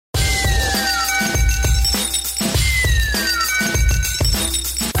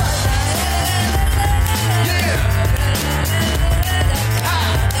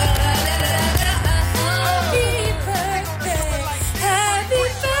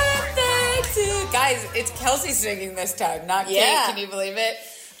Kelsey singing this time, not Kate. Yeah. Can you believe it?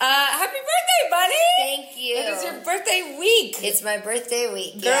 Happy birthday, buddy! Thank you. It is your birthday week. It's my birthday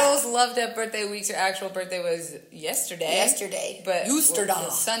week. Girls love to have birthday weeks. Your actual birthday was yesterday. But Yesterday.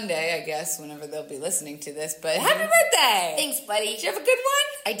 Sunday, I guess, whenever they'll be listening to this. But happy birthday! Thanks, buddy. Did you have a good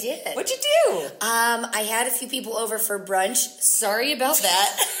one? I did. What'd you do? I had a few people over for brunch. Sorry about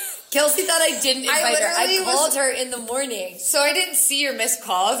that. Kelsey thought I didn't invite her. I called her in the morning. So I didn't see your missed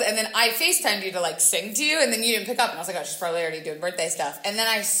calls, and then I FaceTimed you to, like, sing to you, and then you didn't pick up, and I was like, oh, she's probably already doing birthday stuff. And then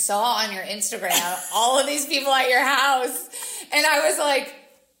I saw on your Instagram all of these people at your house, and I was like,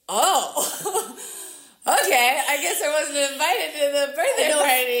 oh, okay, I guess I wasn't invited to the birthday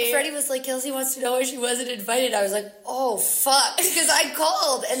party. Freddie was like, Kelsey wants to know why she wasn't invited. I was like, oh, fuck, because I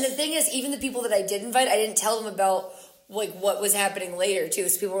called. And the thing is, even the people that I did invite, I didn't tell them about like what was happening later too.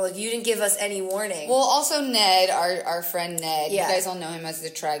 So people were like, you didn't give us any warning. Well, also Ned, our friend Ned, you guys all know him as the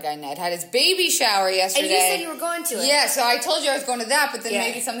Try Guy Ned, had his baby shower yesterday. And you said you were going to it. Yeah, so I told you I was going to that, but then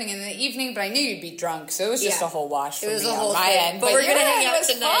maybe something in the evening, but I knew you'd be drunk, so it was just a whole wash for me on my end. But we're going to hang out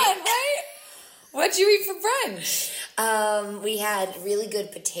tonight. Fun, right? What'd you eat for brunch? We had really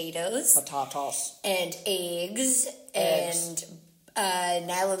good potatoes. And eggs. And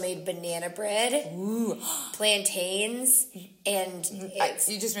Nyla made banana bread, plantains, and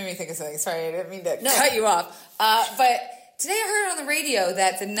you just made me think of something. Sorry, I didn't mean to cut you off. But today I heard on the radio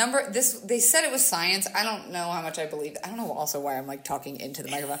that the number, they said it was science. I don't know how much I believe. I don't know also why I'm like talking into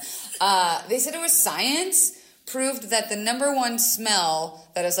the microphone. They said it was science proved that the number one smell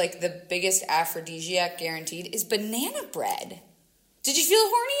that is like the biggest aphrodisiac guaranteed is banana bread. Did you feel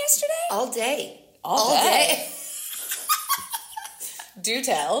horny yesterday? All day. All day. Do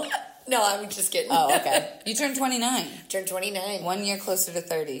tell. No, I'm just kidding. Oh, okay. You turned 29. Turned 29. 1 year closer to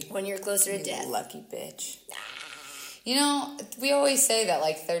 30. 1 year closer to death. Lucky bitch. You know, we always say that,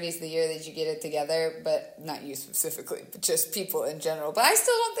 like, 30 is the year that you get it together, but not you specifically, but just people in general. But I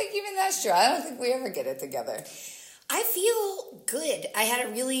still don't think even that's true. I don't think we ever get it together. I feel good. I had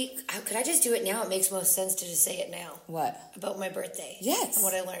a really... Could I just do it now? It makes most sense to just say it now. What? About my birthday. Yes. And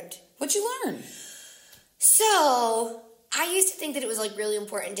what I learned. What'd you learn? So... I used to think that it was, like, really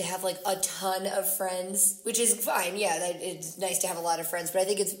important to have, like, a ton of friends, which is fine. Yeah, it's nice to have a lot of friends, but I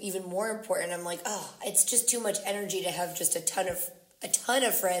think it's even more important. I'm like, oh, it's just too much energy to have just a ton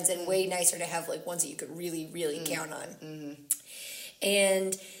of friends, and way nicer to have, like, ones that you could really, really count on. Mm-hmm.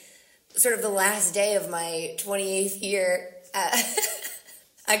 And sort of the last day of my 28th year,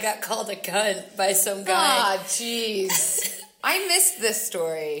 I got called a cunt by some guy. Ah, jeez. I missed this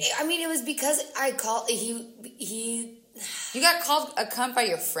story. I mean, it was because I called... You got called a cunt by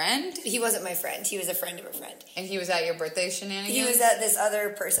your friend? He wasn't my friend. He was a friend of a friend. And he was at your birthday shenanigans? He was at this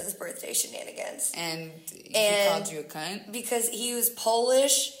other person's birthday shenanigans. And he called you a cunt? Because he was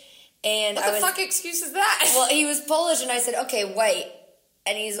Polish, and What the fuck excuse is that? Well, he was Polish, and I said, okay, white.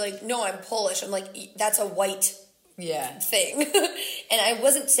 And he's like, no, I'm Polish. I'm like, that's a white thing. And I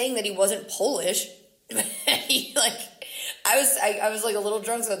wasn't saying that he wasn't Polish. He, like... I was like a little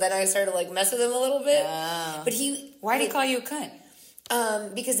drunk, so then I started like mess with him a little bit. Oh. But why did he call you a cunt?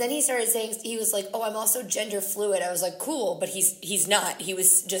 Because then he started saying, he was like, oh, I'm also gender fluid. I was like, cool, but he's not. He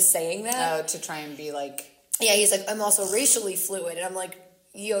was just saying that. Oh, to try and be like... Yeah, he's like, I'm also racially fluid. And I'm like,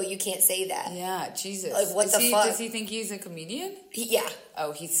 yo, you can't say that. Yeah, Jesus. Like, what the fuck? Does he think he's a comedian? Yeah.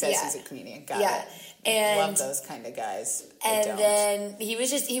 Oh, he says he's a comedian. Got it. And love those kind of guys. And then he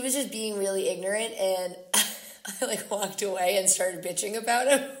was just being really ignorant, and... I like walked away and started bitching about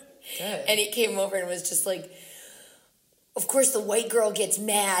him. Good. And he came over and was just like, of course the white girl gets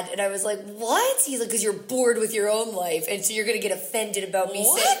mad. And I was like, what? He's like, because you're bored with your own life, and so you're going to get offended about me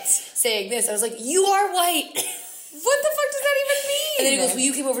saying this. I was like, you are white. What the fuck does that even mean? And then he goes, well,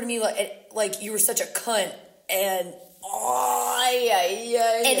 you came over to me like you were such a cunt. And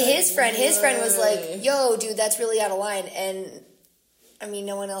his friend was like, yo, dude, that's really out of line. And... I mean,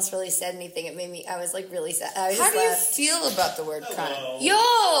 no one else really said anything. It made me... I was, like, really sad. How do you feel about the word cunt? Yo!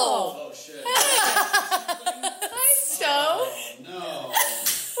 Oh, shit. Hi, Stove. Oh, no.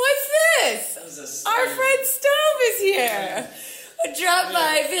 What's this? Our friend Stove is here. A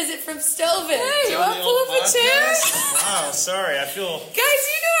drop-by visit from Stovin. Hey, you want to pull up a chair? Wow, sorry. I feel... Guys,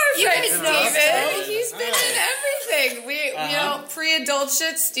 you know our friend Steven. Steve. He's been in everything. You know, pre-adult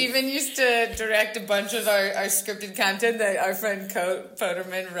shit, Steven used to direct a bunch of our scripted content that our friend Coat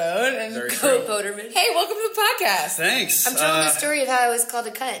Poterman wrote. And Coat Poterman. Hey, welcome to the podcast. Thanks. I'm telling the story of how I was called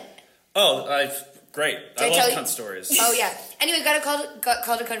a cunt. Oh, I've Great. I love cunt stories. Oh, yeah. Anyway, got called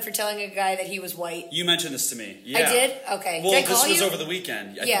a cunt for telling a guy that he was white. You mentioned this to me. Yeah. I did? Okay. Well, did I call this was you? over the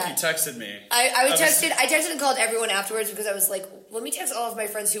weekend. I think you texted me. I texted and called everyone afterwards because I was like, let me text all of my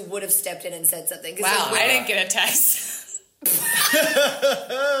friends who would have stepped in and said something. Wow, I didn't get a text.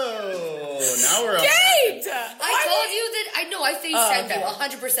 Oh, now we're on. Kate! I told you that. I know, I FaceTimed you.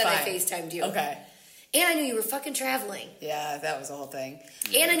 100% I FaceTimed you. Okay. And I knew you were fucking traveling. Yeah, that was the whole thing.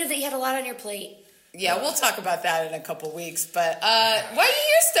 And I knew that you had a lot on your plate. Yeah, we'll talk about that in a couple weeks. But why are you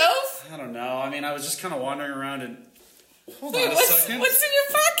here, Stove? I don't know. I mean, I was just kind of wandering around and... Hold on a What's second. in your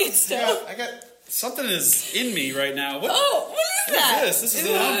pocket, Stove? I got... Something is in me right now. What is that? This is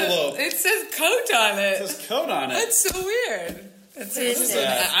an envelope. It says coat on it. It says coat on it. That's so weird. I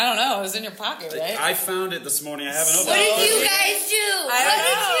don't know. It was in your pocket, right? I found it this morning. I haven't opened it. What did you guys do?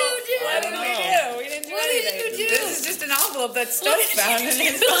 What did we do? We didn't do anything. What did you do? This is just an envelope that Stove found in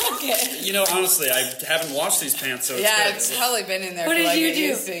his pocket. You know, honestly, I haven't washed these pants, so it's probably been in there what for like a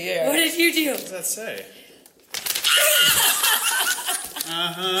year. What did you do? What does that say?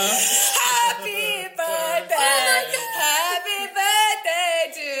 Happy birthday! Happy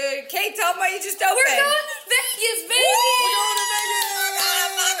birthday to Kate. Tell me what you just opened. We're going to Vegas, baby! We're going to Vegas!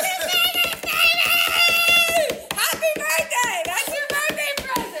 Happy birthday! That's your birthday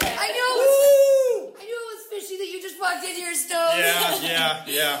present. I knew it was fishy that you just walked into your stove.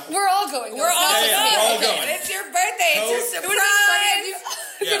 Yeah. We're all going. We're all going. It's your birthday. It's your surprise.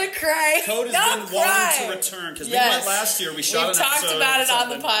 I'm gonna cry. Code has been wanting to return because we went last year. We shot an episode. We talked about it on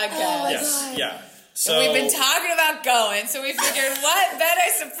the podcast. Oh my God. Yeah. So we've been talking about going. So we figured, what better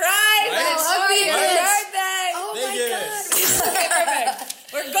surprise than Happy your birthday? Oh my God. Perfect.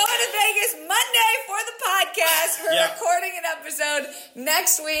 We're going to Vegas Monday for the podcast. We're recording an episode.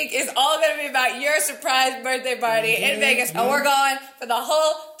 Next week is all going to be about your surprise birthday party in Vegas. And we're going for the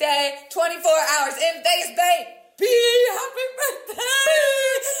whole day, 24 hours in Vegas, babe. Happy birthday!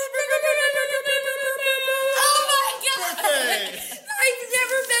 Oh my God! Birthday. I've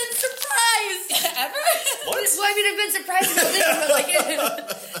never been surprised. Ever? What? Well, I mean, I've been surprised about this, but like,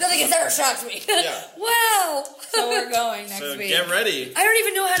 nothing has ever shocked me. Yeah. Wow. So we're going next week. Get ready. I don't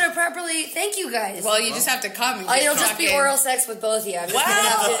even know how to properly thank you guys. Well, you just have to come and it'll just be oral sex with both of you. I'm just gonna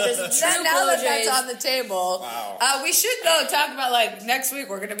have to just now that that's on the table. Wow. We should though talk about like next week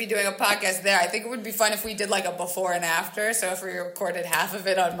we're going to be doing a podcast there. I think it would be fun if we did like a before and after. So if we recorded half of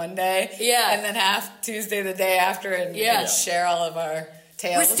it on Monday, and then half Tuesday the day after, and share all of our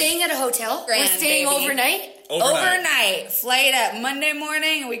tales. We're staying at a hotel. We're staying overnight. Overnight. Flight at Monday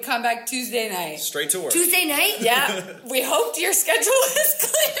morning, and we come back Tuesday night. Straight to work. Tuesday night? Yeah. We hoped your schedule is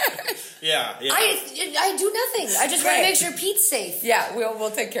clear. Yeah. I do nothing. I just want to make sure Pete's safe. Yeah,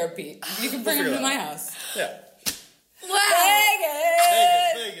 we'll take care of Pete. You can bring him to my house. Yeah. Wow.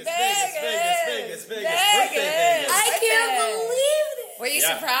 Vegas. Birthday Vegas. I can't believe this. Were you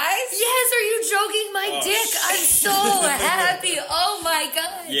surprised? Yes, are you joking my dick? I'm so happy. Oh my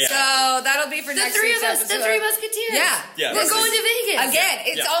God. Yeah. So that'll be for next week's episode. The Three Musketeers. Yeah. We're going to Vegas. Again,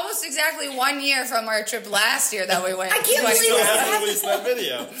 it's almost exactly 1 year from our trip last year that we went. I can't believe We haven't released that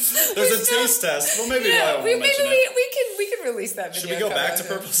video. There's a taste test. Well, maybe we can release that video. Should we go back to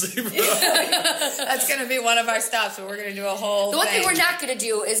Purple Zebra? That's going to be one of our stops, but we're going to do a whole The one thing we're not going to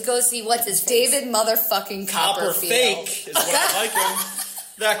do is go see what's his face. David motherfucking Copperfield. Fake is what I like him.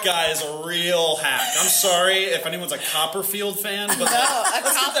 That guy is a real hack. I'm sorry if anyone's a Copperfield fan, but no, a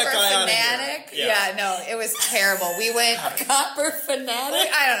Copper fanatic. Yeah, no, it was terrible. We went a Copper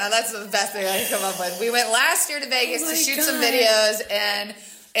fanatic. I don't know. That's the best thing I can come up with. We went last year to Vegas to shoot some videos, and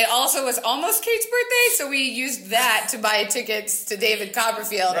it also was almost Kate's birthday, so we used that to buy tickets to David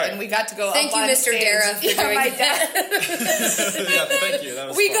Copperfield, and we got to go. Thank up you, on Mr. stage. Dara, for doing my that. Thank you. That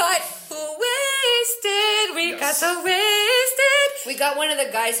was we fun. got wasted. We got so wasted. We got one of the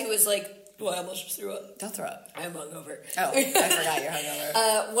guys who was like, well, I almost threw up. Don't throw up. I'm hungover. Oh, I forgot you're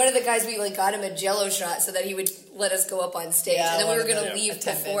hungover. One of the guys, we like got him a Jello shot so that he would let us go up on stage, and then we were going to leave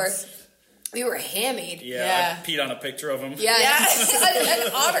before. We were hammied. Yeah. I peed on a picture of him. Yeah.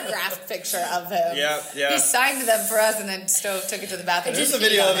 An autographed picture of him. Yeah. He signed them for us, and then Stove took it to the bathroom. There's a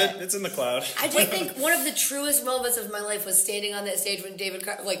video of it. It's in the cloud. I just think one of the truest moments of my life was standing on that stage when David,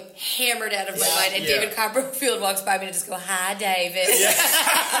 hammered out of my mind, and David Copperfield walks by me and just go, "Hi, David." Yeah.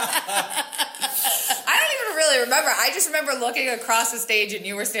 I don't even really remember. I just remember looking across the stage, and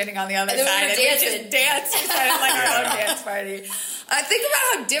you were standing on the other side, and you just danced. You started like your own dance party. Think about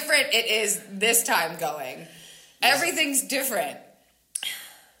how different it is this time going. Everything's different.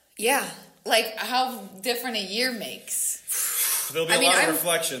 Yeah. Like how different a year makes. There'll be a lot of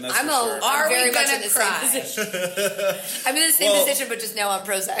reflection, that's for sure. Are very we much gonna in the cry? same position. I'm in the same position, but just now on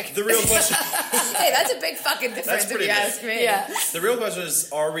Prozac. The real question... Hey, that's a big fucking difference if you ask me. Yeah. The real question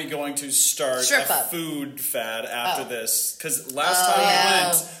is, are we going to start a food fad after this? Because last time we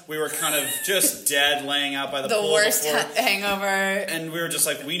went, we were kind of just dead laying out by the pool. The worst hangover. And we were just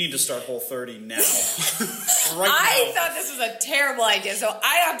like, we need to start Whole30 now. I thought this was a terrible idea, so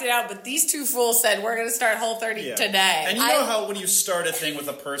I opted out, but these two fools said, we're going to start Whole30 today. And you know how when you start a thing with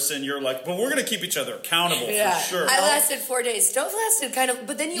a person, you're like, but we're going to keep each other accountable for sure. I lasted 4 days. Stove lasted kind of,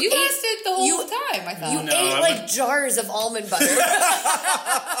 but then you lasted the whole time, I thought. You ate like jars of almond butter.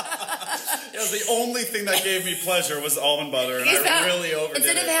 It was the only thing that gave me pleasure was almond butter, and I really overdid it.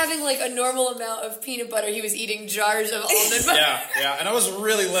 Instead of having like a normal amount of peanut butter, he was eating jars of almond butter. Yeah, and I was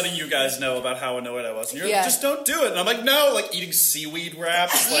really letting you guys know about how annoyed I was. And you're like, just don't do it. And I'm like, no, like eating seaweed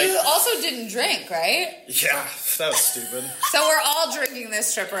wraps. You also didn't drink, right? Yeah, that was stupid. So we're all drinking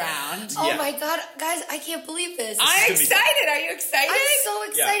this trip around. Oh my god, guys, I can't believe this. I'm excited. Are you excited? I'm so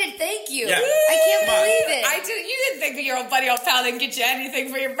excited. Thank you. Yeah. I can't believe it. You didn't think your old buddy old pal didn't get you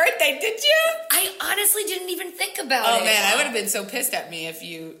anything for your birthday, did you? I honestly didn't even think about it. Oh man, I would have been so pissed at me if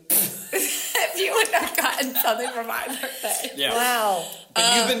you if you would have gotten something for my birthday. Yeah. Wow.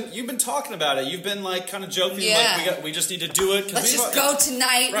 But you've been talking about it. You've been like kind of joking, like we just need to do it. Let's just go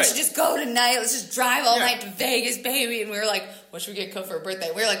tonight. Right. We should just go tonight. Let's just drive all night to Vegas, baby. And we were like, what should we get Cook for her birthday?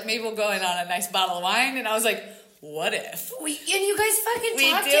 We were like, maybe we'll go in on a nice bottle of wine. And I was like, what if? And you guys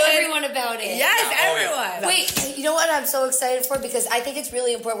fucking talked to everyone about it. Yes, everyone. Wait, you know what I'm so excited for? Because I think it's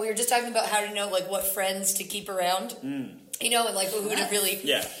really important. We were just talking about how to know like what friends to keep around. You know, and like who to really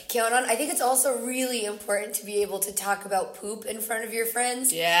count on. I think it's also really important to be able to talk about poop in front of your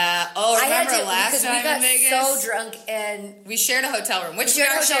friends. Yeah. Oh, remember last time we got in Vegas? So drunk and we shared a hotel room, which we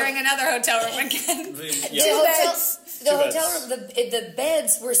are sharing another hotel room again. The hotel room, the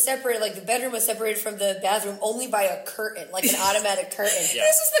beds were separated, like the bedroom was separated from the bathroom only by a curtain, like an automatic curtain. This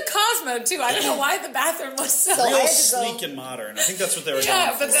is the Cosmo, too. I don't know why the bathroom was so... Real sleek and modern. I think that's what they were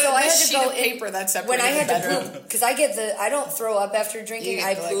going for. So I had to go paper that separated when I had to poop, because I don't throw up after drinking,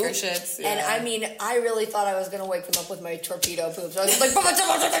 I poop. Shits, and I mean, I really thought I was going to wake them up with my torpedo poop. So I was like...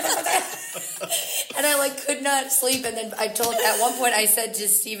 and I like could not sleep, and then at one point I said to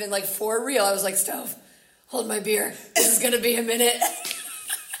Steven, like, for real, I was like, Stove, hold my beer. This is going to be a minute.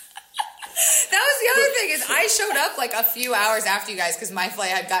 That was the other thing is I showed up like a few hours after you guys because my flight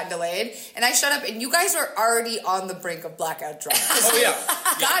had gotten delayed. And I showed up and you guys were already on the brink of blackout drunk. Oh, yeah.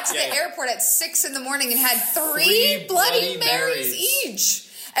 Got to the airport at 6 in the morning and had three Bloody Marys each.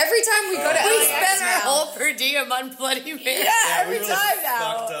 Every time we go to LAX we spend our whole per diem on Bloody Mary. Yeah, every time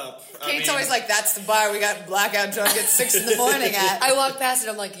now. Fucked up. Kate's always like, that's the bar we got blackout drunk at 6 in the morning at. I walk past it,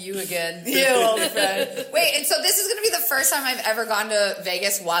 I'm like, you again. You old friend. Wait, and so this is going to be the first time I've ever gone to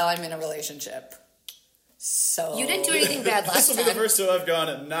Vegas while I'm in a relationship. So you didn't do anything bad last time. This will be the first time I've gone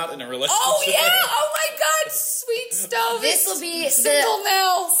and not in a relationship. Oh yeah! Oh my God! Sweet stuff. This will be single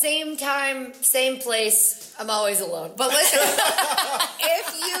now. Same time, same place. I'm always alone. But listen,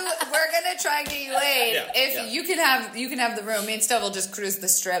 we're gonna try and get you laid. You can have the room. Me and Stove will just cruise the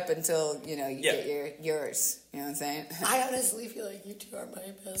strip until you get yours. You know what I'm saying? I honestly feel like you two are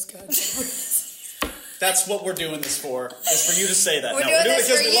my best guys. That's what we're doing this for. Is for you to say that. We're doing this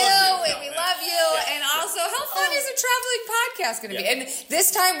for you, and we love you. And also, how fun is a traveling podcast going to be? And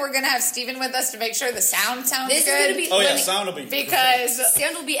this time, we're going to have Steven with us to make sure the sound sounds good. Is gonna be, sound will be because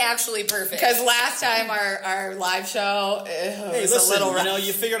sound will be actually perfect. Because last time our live show was a little rough.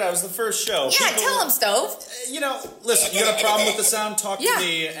 You figured I was the first show. Yeah, tell them, Stove. Listen, you got a problem with the sound? Talk to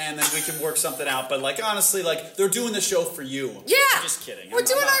me, and then we can work something out. But honestly, they're doing the show for you. Yeah, I'm just kidding. We're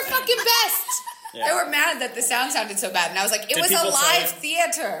doing our fucking best. Yeah. They were mad that the sound sounded so bad, and I was like, it was a live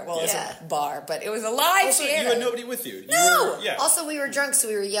theater. Well, it was a bar, but it was a live theater. You had nobody with you. Also, we were drunk, so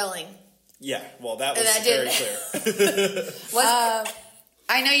we were yelling. Yeah, well, that was very clear.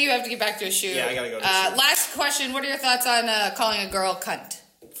 I know you have to get back to a shoot. Yeah, I gotta go to a shoot. Last question, what are your thoughts on calling a girl cunt?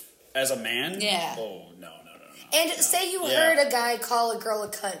 As a man? Yeah. Oh, no. And say you heard a guy call a girl a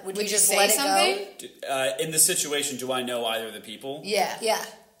cunt, would you just let it go? In the situation, do I know either of the people? Yeah. Yeah.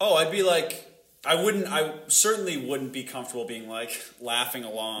 Oh, I'd be like... I certainly wouldn't be comfortable being laughing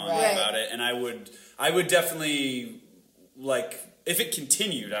along about it, and I would definitely if it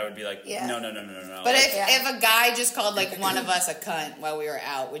continued, I would be like, no. But if a guy just called one of us a cunt while we were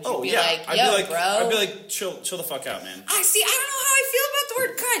out, would you be like, yo, bro? I'd be like, chill the fuck out, man. I don't know how I feel about the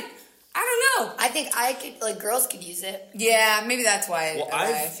word cunt. I don't don't know. I think I could, like, girls could use it. Yeah, maybe that's why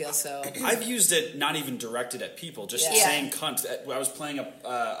I feel so. I've used it not even directed at people, just saying cunt. I was playing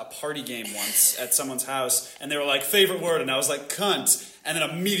a party game once at someone's house, and they were like, favorite word, and I was like, cunt. And then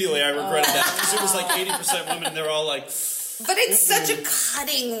immediately I regretted that, because it was like 80% women, and they were all like... But it's such a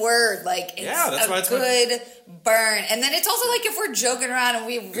cutting word. Like, it's that's why it's good burn. And then it's also like if we're joking around and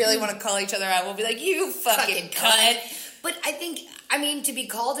we really want to call each other out, we'll be like, you fucking cunt. But I think, I mean, to be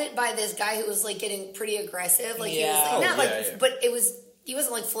called it by this guy who was, like, getting pretty aggressive, like, he was like, but it was... He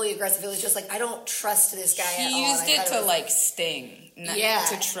wasn't, like, fully aggressive. It was just, like, I don't trust this guy at all. He used it to, like, sting. Not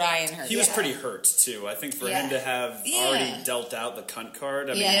to try and hurt. He was pretty hurt, too. I think for him to have already dealt out the cunt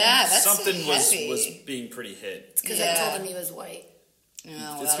card, I mean, that's something was being pretty hit. It's because I told him he was white.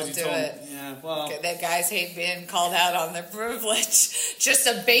 Oh, it's that'll because do you told it. him. Yeah, well. Okay, that guys hate being called out on their privilege. Just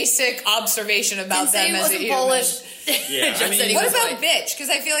a basic observation about them as a human. Polish. Yeah, I mean, what about bitch?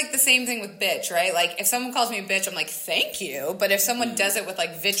 Because I feel like the same thing with bitch, right? Like, if someone calls me a bitch, I'm like, thank you. But if someone does it with,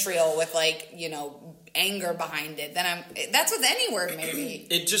 like, vitriol, with, like, you know, anger behind it, then that's with any word, maybe.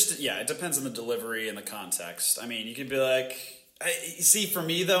 It just, it depends on the delivery and the context. I mean, you could be like... see, for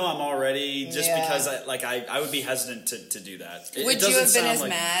me, though, I'm already... because, I would be hesitant to do that. Would you have been as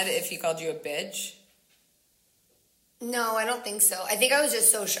mad if he called you a bitch? No, I don't think so. I think I was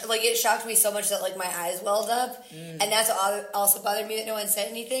just so... like, it shocked me so much that, like, my eyes welled up. And that's what also bothered me, that no one said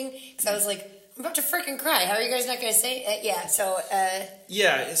anything. Because I was like, I'm about to freaking cry. How are you guys not going to say it? So...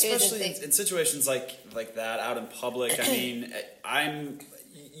 especially in situations like that, out in public. I mean,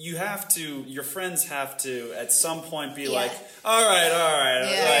 you have to, your friends have to at some point be like, all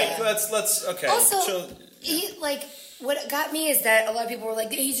right, let's okay. Also, what got me is that a lot of people were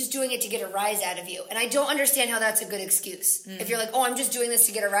like, he's just doing it to get a rise out of you. And I don't understand how that's a good excuse. If you're like, oh, I'm just doing this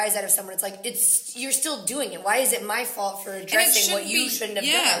to get a rise out of someone, it's like, you're still doing it. Why is it my fault for addressing what you shouldn't have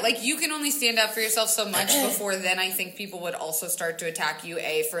done? Yeah, like, you can only stand up for yourself so much before then I think people would also start to attack you,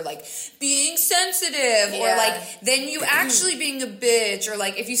 for, like, being sensitive, or, like, then you actually being a bitch, or,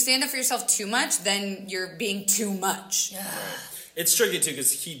 like, if you stand up for yourself too much, then you're being too much. Yeah. It's tricky, too,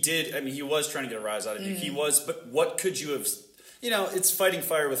 because he was trying to get a rise out of you. But what could you have... You know, it's fighting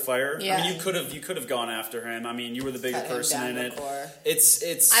fire with fire. Yeah. I mean, you could have gone after him. I mean, you were the bigger person in it.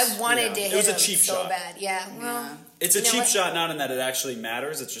 It's. I wanted to hit him. It was a cheap shot. So bad. Yeah. Well, it's a cheap shot, not in that it actually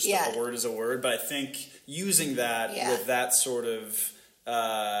matters. It's just a word is a word. But I think using that with that sort of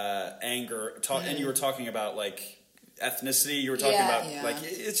anger, and you were talking about like ethnicity. You were talking about like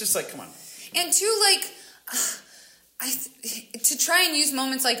it's just like, come on. And two, like. To try and use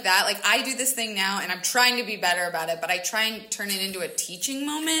moments like that, like, I do this thing now, and I'm trying to be better about it, but I try and turn it into a teaching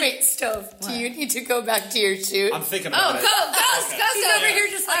moment. Wait, Stove, do you need to go back to your shoot? I'm thinking about it. He's over here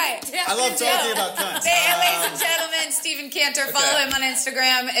just like... I love talking about cunts. Ladies and gentlemen, Steven Cantor. Follow him on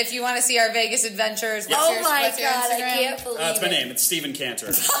Instagram if you want to see our Vegas adventures. What's your Instagram? I can't believe it's my name. It's Steven Cantor.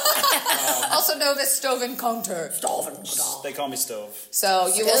 Also known as Stove and Cantor. They call me Stove.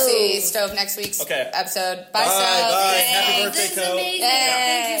 So you will see Stove next week's episode. Bye, Stove. Bye. Happy birthday, this is amazing.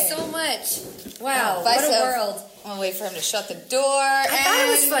 Thank you so much. Wow, what a world. I'll wait for him to shut the door. I thought it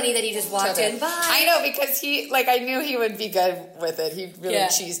was funny that he just walked in. Bye. I know, because I knew he would be good with it. He really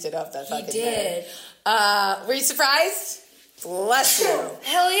cheesed it up that fucking day. Were you surprised? Bless you.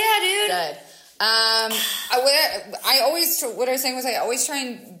 Hell yeah, dude. Good. I always try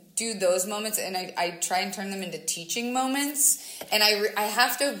and do those moments, and I try and turn them into teaching moments, and I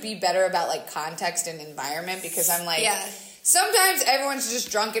have to be better about like context and environment, because I'm like, sometimes everyone's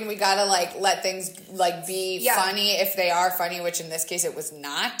just drunk and we gotta like let things like be funny if they are funny, which in this case it was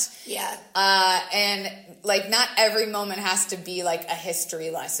not. And like not every moment has to be like a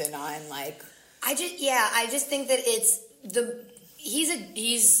history lesson on like. I just think that it's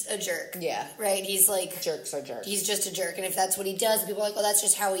He's a jerk. Yeah. Right? He's like... Jerks are jerks. He's just a jerk. And if that's what he does, people are like, well, that's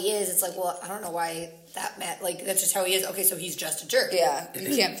just how he is. It's like, well, I don't know why that meant... Like, that's just how he is. Okay, so he's just a jerk. Yeah.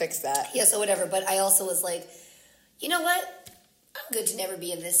 You can't fix that. Yeah, so whatever. But I also was like, you know what? I'm good to never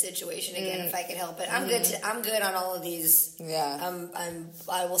be in this situation again if I can help it. I'm good on all of these. Yeah.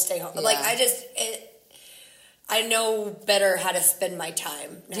 I will stay home. But like, I know better how to spend my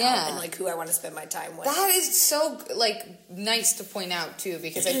time now and, like, who I want to spend my time with. That is so, like, nice to point out, too,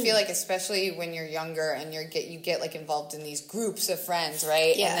 because I feel like especially when you're younger and you get like, involved in these groups of friends,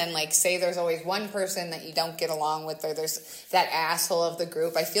 right? Yeah. And then, like, say there's always one person that you don't get along with, or there's that asshole of the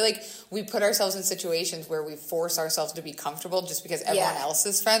group. I feel like we put ourselves in situations where we force ourselves to be comfortable just because everyone else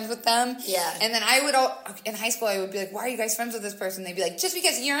is friends with them. Yeah. And then in high school, I would be like, why are you guys friends with this person? They'd be like, just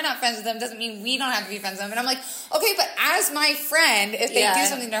because you're not friends with them doesn't mean we don't have to be friends with them. And I'm like, okay, but as my friend, if they do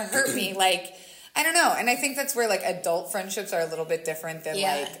something to hurt me, like, I don't know. And I think that's where, like, adult friendships are a little bit different than,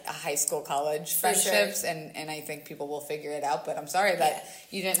 like, high school, college friendships. Sure. And I think people will figure it out. But I'm sorry that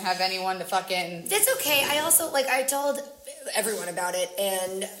you didn't have anyone to fucking... That's okay. I also, like, I told everyone about it.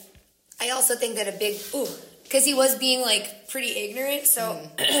 And I also think that because he was being, like, pretty ignorant. So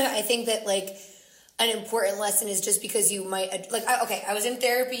I think that, like... an important lesson is just because you might... Like, I was in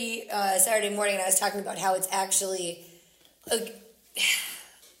therapy Saturday morning, and I was talking about how it's actually... how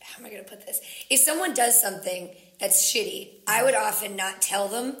am I going to put this? If someone does something that's shitty, I would often not tell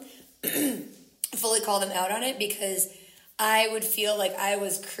them, fully call them out on it, because I would feel like I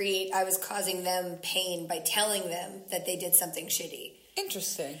was causing them pain by telling them that they did something shitty.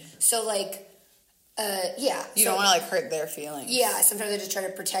 Interesting. So, like... You don't want to, like, hurt their feelings. Yeah, sometimes I just try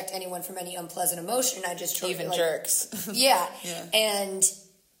to protect anyone from any unpleasant emotion. I just try even to, like, jerks. Yeah.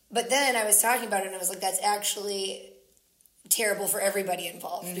 But then I was talking about it, and I was like, that's actually terrible for everybody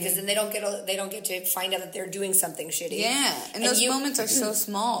involved, because then they don't get to find out that they're doing something shitty. Yeah, and those moments are so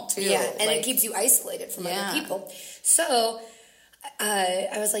small too. Yeah, and it keeps you isolated from other people. So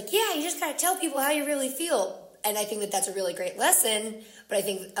I was like, yeah, you just gotta tell people how you really feel, and I think that that's a really great lesson. But I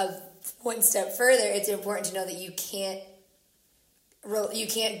think one step further, it's important to know that you can't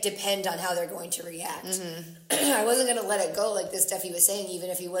depend on how they're going to react. I wasn't going to let it go, like, this stuff he was saying, even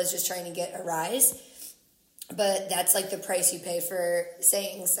if he was just trying to get a rise. But that's, like, the price you pay for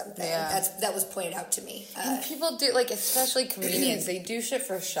saying something. Yeah. That was pointed out to me. And people do, like, especially comedians, they do shit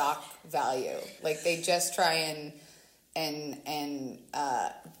for shock value. Like, they just try and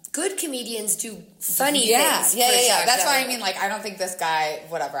good comedians do funny things. Yeah. That's why I mean, like, I don't think this guy,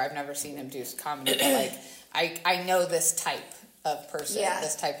 whatever, I've never seen him do comedy, but, like, I know this type of person,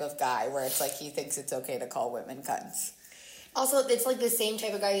 this type of guy, where it's like he thinks it's okay to call women cunts. Also, it's like the same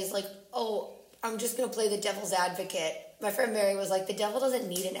type of guy who's like, oh, I'm just going to play the devil's advocate. My friend Mary was like, the devil doesn't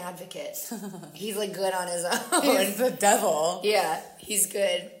need an advocate. He's, like, good on his own. He's the devil. Yeah, he's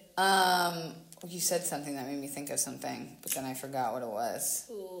good. You said something that made me think of something, but then I forgot what it was.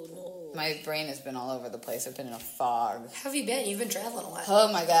 Oh, no. My brain has been all over the place. I've been in a fog. How have you been? You've been traveling a lot.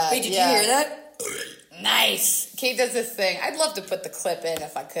 Oh, my God. Wait, did you hear that? Nice. Kate does this thing. I'd love to put the clip in,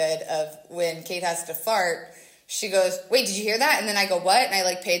 if I could, of when Kate has to fart. She goes, wait, did you hear that? And then I go, what? And I,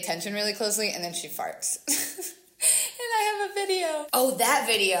 like, pay attention really closely, and then she farts. And I have a video. Oh, that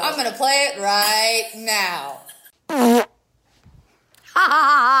video. I'm going to play it right now. Ha ha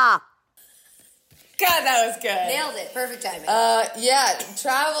ha. God, that was good. Nailed it. Perfect timing. Yeah,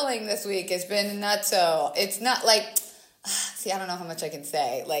 traveling this week has been nutso. It's not like, see, I don't know how much I can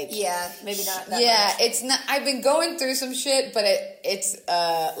say. Like, yeah, maybe not that much. It's not. I've been going through some shit, but it's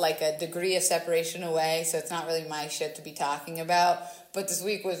like a degree of separation away, so it's not really my shit to be talking about. But this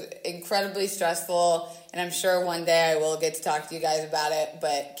week was incredibly stressful, and I'm sure one day I will get to talk to you guys about it.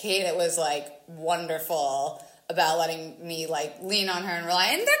 But Kate, it was, like, wonderful about letting me, like, lean on her and rely.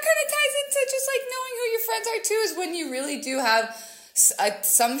 And that kind of ties into just, like, knowing who your friends are, too, is when you really do have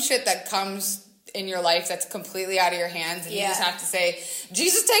some shit that comes in your life that's completely out of your hands, and you just have to say,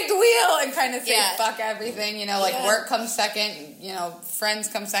 Jesus, take the wheel, and kind of say, fuck everything, you know, like, work comes second, you know, friends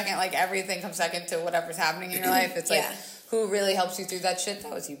come second, like, everything comes second to whatever's happening in your life. It's like, who really helps you through that shit?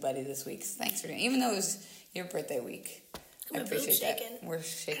 That was you, buddy, this week. Thanks for doing it, even though it was your birthday week. I appreciate that. We're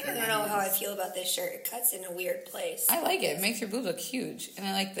shaking. I don't know how I feel about this shirt. It cuts in a weird place. I like it. It makes your boobs look huge. And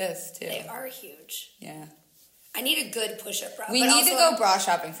I like this, too. They are huge. Yeah. I need a good push-up bra. We need to go bra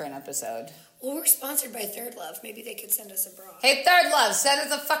shopping for an episode. Well, we're sponsored by Third Love. Maybe they could send us a bra. Hey, Third Love, send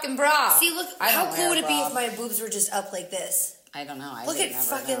us a fucking bra. See, look, how cool would it be if my boobs were just up like this? I don't know. Look at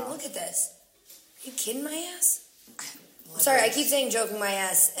this. Are you kidding my ass? Sorry, I keep saying joking my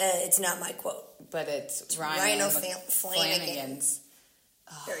ass. It's not my quote. But it's Rhino Flanagan's.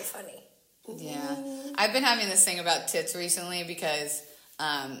 Oh. Very funny. Yeah. I've been having this thing about tits recently because...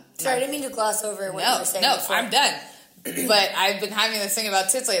 Sorry, I didn't mean to gloss over what you were saying before. I'm done. But I've been having this thing about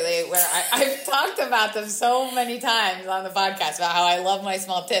tits lately where I've talked about them so many times on the podcast about how I love my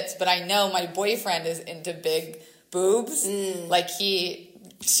small tits, but I know my boyfriend is into big boobs. Like, he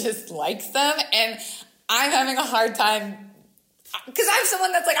just likes them, and I'm having a hard time because I'm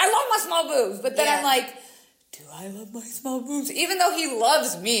someone that's like, I love my small boobs, but then I'm like, do I love my small boobs? Even though he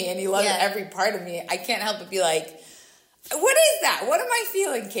loves me and he loves every part of me, I can't help but be like, what is that? What am I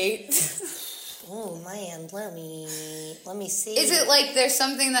feeling, Kate? Oh man, let me see. Is it like there's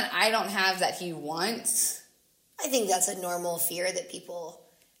something that I don't have that he wants? I think that's a normal fear that people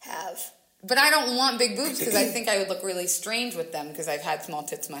have. But I don't want big boobs because I think I would look really strange with them because I've had small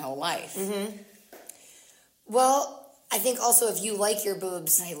tits my whole life. Mm-hmm. Well, I think also if you like your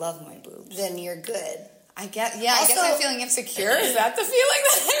boobs, I love my boobs, then you're good. I guess I'm feeling insecure. Is that the feeling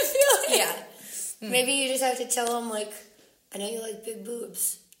that I'm feeling? Yeah. Maybe you just have to tell him, like, I know you like big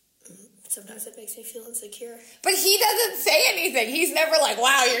boobs. Sometimes it makes me feel insecure. But he doesn't say anything. He's never like,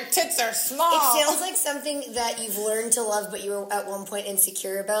 wow, your tits are small. It sounds like something that you've learned to love, but you were at one point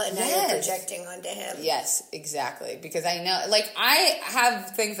insecure about, and now you're projecting onto him. Yes, exactly. Because I know, like, I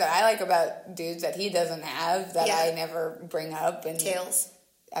have things that I like about dudes that he doesn't have that I never bring up. And tails.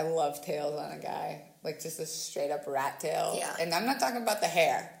 I love tails on a guy. Like, just a straight up rat tail. Yeah. And I'm not talking about the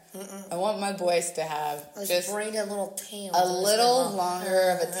hair. I want my boys to have just a little tail. A little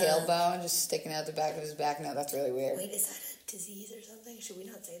longer of a tailbone just sticking out the back of his back. No, that's really weird. Wait, is that a disease or something? Should we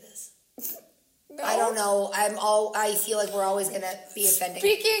not say this? No. I don't know. I feel like we're always going to be offending.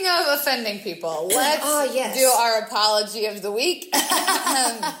 Speaking of offending people, let's do our apology of the week.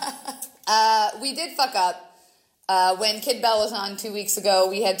 We did fuck up. When Kid Bell was on 2 weeks ago,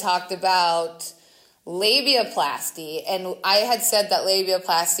 we had talked about labiaplasty, and I had said that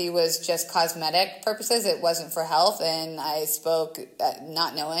labiaplasty was just cosmetic purposes. It wasn't for health, and I spoke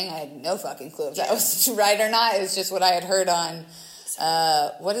not knowing. I had no fucking clue if that was right or not. It was just what I had heard on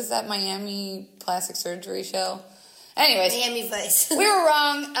what is that Miami plastic surgery show? Anyways, Miami Vice. We were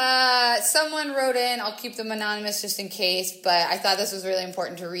wrong. Someone wrote in. I'll keep them anonymous just in case, but I thought this was really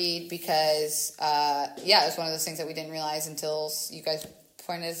important to read because it was one of those things that we didn't realize until you guys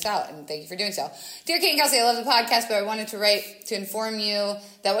pointed us out, and thank you for doing so. Dear Kate and Kelsey, I love the podcast, but I wanted to write to inform you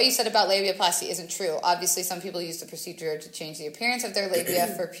that what you said about labiaplasty isn't true. Obviously, some people use the procedure to change the appearance of their labia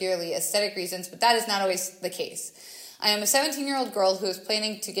for purely aesthetic reasons, but that is not always the case. I am a 17-year-old girl who is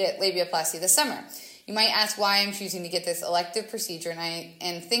planning to get labiaplasty this summer. You might ask why I'm choosing to get this elective procedure, and I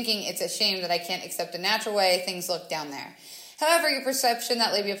am thinking it's a shame that I can't accept the natural way things look down there. However, your perception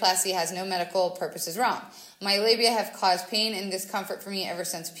that labiaplasty has no medical purpose is wrong. My labia have caused pain and discomfort for me ever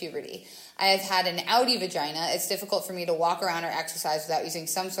since puberty. I have had an outie vagina. It's difficult for me to walk around or exercise without using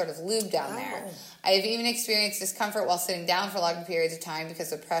some sort of lube down there. I have even experienced discomfort while sitting down for long periods of time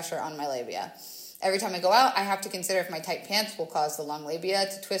because of pressure on my labia. Every time I go out, I have to consider if my tight pants will cause the long labia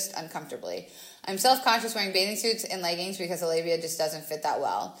to twist uncomfortably. I'm self-conscious wearing bathing suits and leggings because the labia just doesn't fit that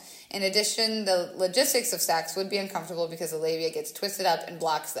well. In addition, the logistics of sex would be uncomfortable because the labia gets twisted up and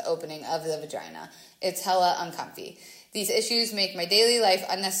blocks the opening of the vagina. It's hella uncomfy. These issues make my daily life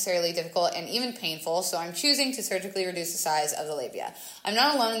unnecessarily difficult and even painful, so I'm choosing to surgically reduce the size of the labia. I'm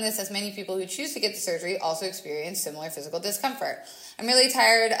not alone in this, as many people who choose to get the surgery also experience similar physical discomfort. I'm really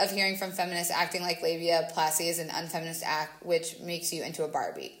tired of hearing from feminists acting like labiaplasty is an unfeminist act, which makes you into a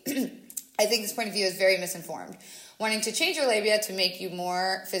Barbie. I think this point of view is very misinformed. Wanting to change your labia to make you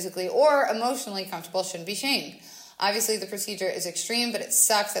more physically or emotionally comfortable shouldn't be shamed. Obviously, the procedure is extreme, but it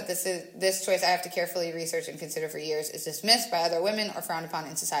sucks that this choice I have to carefully research and consider for years is dismissed by other women or frowned upon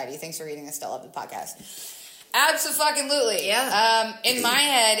in society. Thanks for reading this. Still love the podcast. Abso-fucking-lutely. Yeah. In my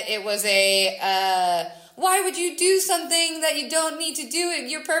head, it was why would you do something that you don't need to do?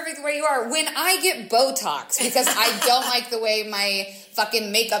 You're perfect the way you are. When I get Botox, because I don't like the way my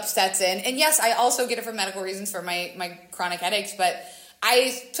fucking makeup sets in, and yes, I also get it for medical reasons for my chronic headaches, but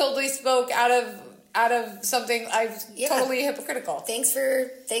I totally spoke out of something. I'm totally hypocritical. Thanks for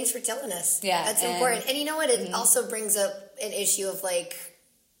telling us. Yeah. That's important. And you know what? It also brings up an issue of, like,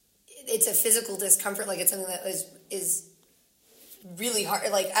 it's a physical discomfort. Like, it's something that is really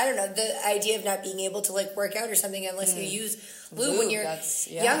hard. Like, I don't know, the idea of not being able to, like, work out or something unless you use lube when you're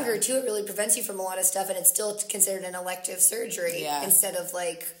younger, too. It really prevents you from a lot of stuff, and it's still considered an elective surgery instead of,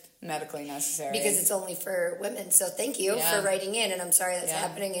 like, medically necessary. Because it's only for women. So thank you for writing in, and I'm sorry that's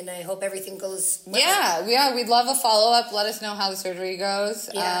happening, and I hope everything goes well. Yeah, we'd love a follow-up. Let us know how the surgery goes.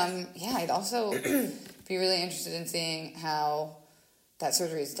 I'd also be really interested in seeing how that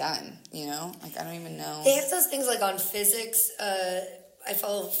surgery is done, you know? Like, I don't even know. They have those things, like, on physics. I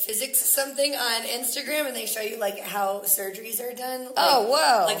follow physics something on Instagram, and they show you, like, how surgeries are done. Like,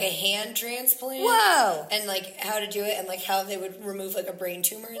 whoa. Like a hand transplant. Whoa. And, like, how to do it, and, like, how they would remove, like, a brain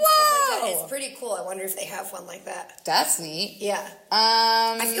tumor and stuff like that. It's pretty cool. I wonder if they have one like that. That's neat. Yeah.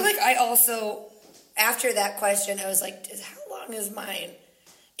 I feel like I also, after that question, I was like, how long is mine?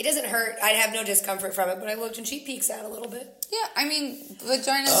 It doesn't hurt. I'd have no discomfort from it, but I looked and she peeks out a little bit. Yeah, I mean,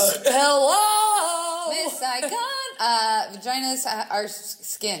 vaginas... hello! Miss Saigon! Vaginas are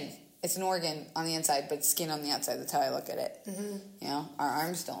skin. It's an organ on the inside, but skin on the outside. That's how I look at it. Mm-hmm. You know, our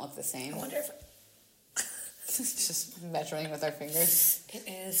arms don't look the same. I wonder if... It's just measuring with our fingers. It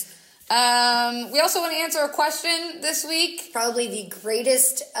is. We also want to answer a question this week. Probably the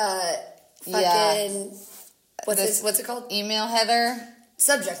greatest fucking... What's it called? Email header.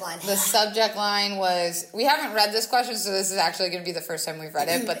 Subject line. The subject line was, we haven't read this question, so this is actually going to be the first time we've read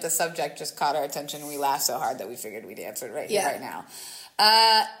it, but the subject just caught our attention and we laughed so hard that we figured we'd answer it right now.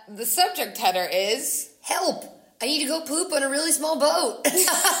 The subject header is... Help! I need to go poop on a really small boat. Hey,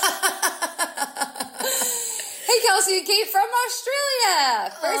 Kelsey and Kate from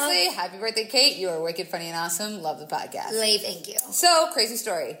Australia. Firstly, happy birthday, Kate. You are wicked, funny, and awesome. Love the podcast. Thank you. So, crazy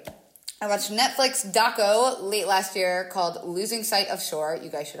story. I watched Netflix doco late last year called Losing Sight of Shore. You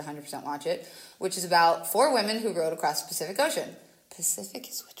guys should 100% watch it. Which is about 4 women who rowed across the Pacific Ocean. Pacific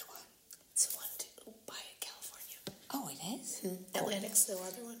is which one? It's the one by California. Oh, it is? Atlantic's the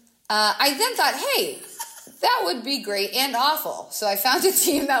other one. I then thought, hey, that would be great and awful. So I found a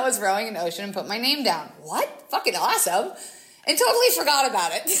team that was rowing an ocean and put my name down. What? Fucking awesome. And totally forgot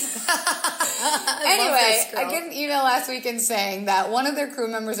about it. Anyway, I get an email last weekend saying that one of their crew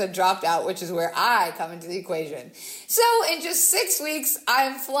members had dropped out, which is where I come into the equation. So in just 6 weeks,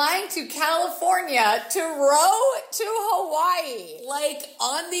 I'm flying to California to row to Hawaii. Like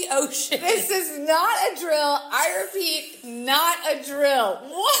on the ocean. This is not a drill. I repeat, not a drill.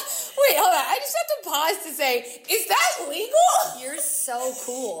 What? Wait, hold on. I just have to pause to say, is that legal? You're so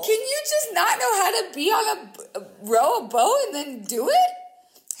cool. Can you just not know how to be on row a boat and then do it?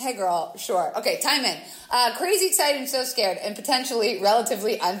 Hey girl, sure. Okay, time in. Crazy excited and so scared and potentially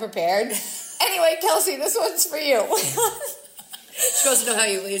relatively unprepared. Anyway, Kelsey, this one's for you. She wants to know how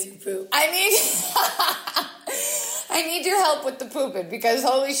you lazy poop. I need your help with the pooping because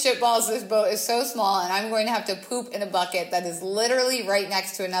holy shit balls, this boat is so small and I'm going to have to poop in a bucket that is literally right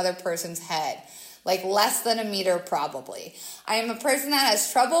next to another person's head. Like less than a meter probably. I am a person that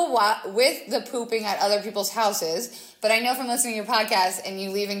has trouble with the pooping at other people's houses, but I know from listening to your podcast and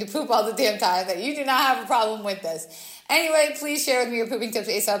you leaving to poop all the damn time that you do not have a problem with this. Anyway, please share with me your pooping tips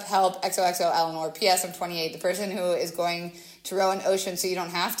ASAP. Help, XOXO Eleanor. P.S. I'm 28. The person who is going to row an ocean so you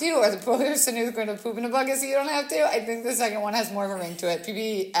don't have to, or the person who's going to poop in a bucket so you don't have to. I think the second one has more of a ring to it.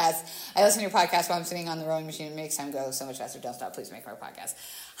 PBS. I listen to your podcast while I'm sitting on the rowing machine. It makes time go so much faster. Don't stop. Please make my podcast.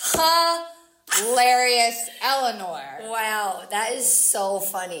 Hilarious, Eleanor. Wow, that is so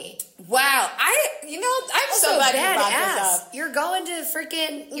funny. Wow, I'm so glad you brought this up. You're going to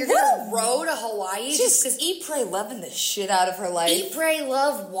you're going to row to Hawaii just because Eat, Pray, loving the shit out of her life. Eat, Pray,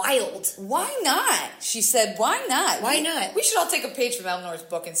 Love, wild. Why not? She said, why not? Why not? We should all take a page from Eleanor's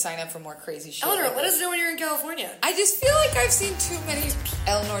book and sign up for more crazy shit. Eleanor, let us know when you're in California. I just feel like I've seen too many...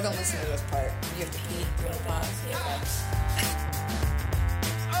 Eleanor, don't listen to this part. You have to pee. Pause. Yeah.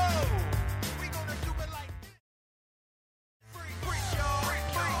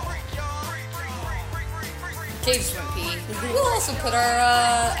 Kate just went pee. We'll also put our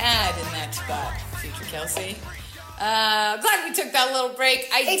ad in that spot, Future Kelsey. Glad we took that little break.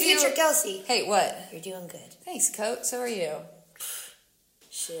 Future Kelsey. Hey, what? You're doing good. Thanks, Coat. So are you.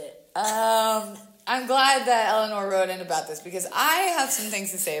 Shit. I'm glad that Eleanor wrote in about this because I have some things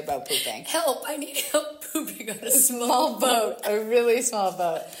to say about pooping. Help. I need help pooping on a small boat. A really small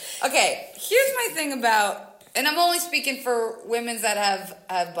boat. Okay, here's my thing about, and I'm only speaking for women that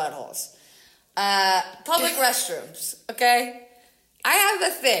have buttholes. Public restrooms, okay? I have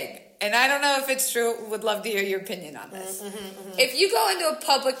a thing, and I don't know if it's true. Would love to hear your opinion on this. If you go into a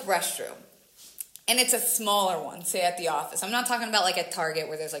public restroom, and it's a smaller one, say at the office. I'm not talking about like at Target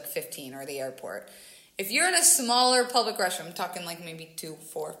where there's like 15 or the airport. If you're in a smaller public restroom, I'm talking like maybe 2,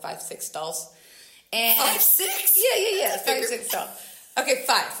 4, 5, 6 stalls. And 5, 6? Yeah. 5, 6 stalls. Okay,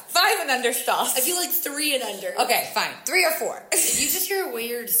 5. 5 and under stalls. I feel like 3 and under. Okay, fine. 3 or 4. Did you just hear a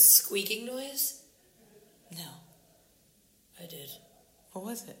weird squeaking noise? No. I did. What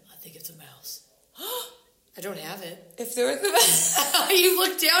was it? I think it's a mouse. I don't have it. If there was a mouse... You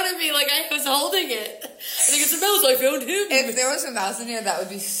looked down at me like I was holding it. I think it's a mouse. I found him. If there was a mouse in here, that would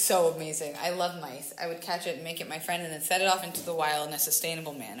be so amazing. I love mice. I would catch it and make it my friend and then set it off into the wild in a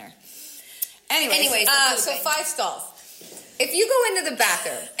sustainable manner. Anyways so 5 stalls. If you go into the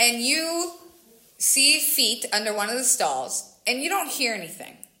bathroom and you see feet under one of the stalls and you don't hear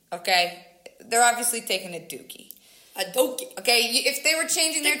anything, okay? They're obviously taking a dookie. A dookie. Okay, if they were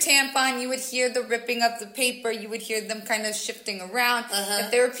changing their tampon, you would hear the ripping of the paper. You would hear them kind of shifting around. If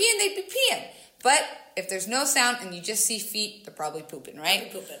they were peeing, they'd be peeing. But if there's no sound and you just see feet, they're probably pooping,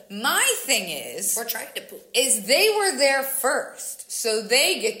 right? My thing is... We're trying to poop. Is they were there first, so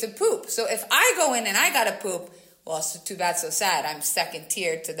they get to poop. So if I go in and I gotta poop... Well, it's too bad, so sad. I'm second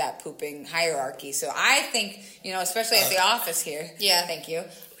tier to that pooping hierarchy. So I think, especially at the office here. Yeah. Thank you.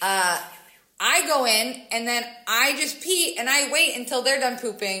 I go in, and then I just pee, and I wait until they're done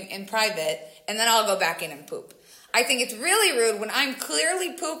pooping in private, and then I'll go back in and poop. I think it's really rude when I'm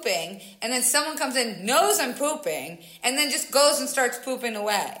clearly pooping and then someone comes in, knows I'm pooping, and then just goes and starts pooping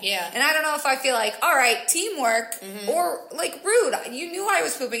away. Yeah. And I don't know if I feel like, all right, teamwork, or like rude. You knew I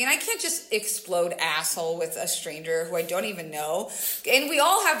was pooping, and I can't just explode asshole with a stranger who I don't even know. And we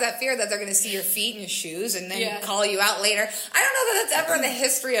all have that fear that they're going to see your feet and your shoes and then call you out later. I don't know that that's ever in the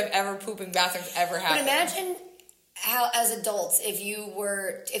history of ever pooping bathrooms ever happened. But imagine how, as adults,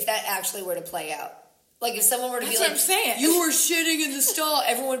 if that actually were to play out. Like, if someone were to be like, you were shitting in the stall,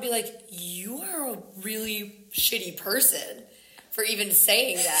 everyone would be like, you are a really shitty person for even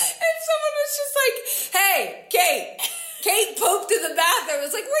saying that. And someone was just like, hey, Kate pooped in the bathroom.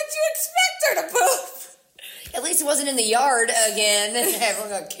 It's like, where'd you expect her to poop? At least it wasn't in the yard again.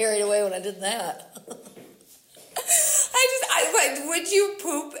 Everyone got carried away when I did that. Would you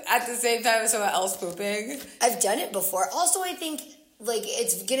poop at the same time as someone else pooping? I've done it before. Also, I think, like,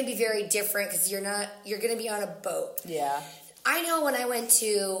 it's going to be very different because you're going to be on a boat. Yeah. I know when I went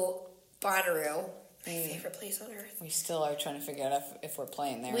to Bonnaroo, my favorite place on earth. We still are trying to figure out if we're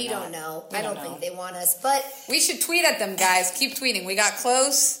playing there. We don't know. I don't think they want us, but we should tweet at them, guys. Keep tweeting. We got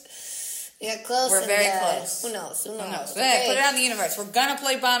close. We got close. We're very close. Who knows? Okay. Put it out in the universe. We're gonna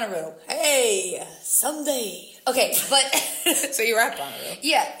play Bonnaroo. Hey, someday. Okay, but so you're at Bonnaroo.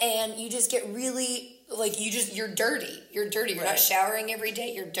 Yeah, and you just get really like you're dirty. You're dirty. You're not showering every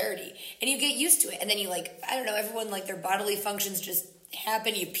day. You're dirty, and you get used to it. And then you I don't know. Everyone their bodily functions just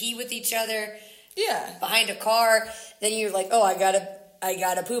happen. You pee with each other. Yeah. Behind a car. Then you're like, oh, I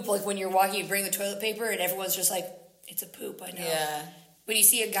gotta poop. Like when you're walking, you bring the toilet paper, and everyone's just like, it's a poop. I know. Yeah. When you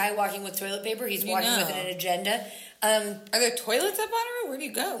see a guy walking with toilet paper, he's walking with an agenda. Are there toilets at Bonnaroo? Where do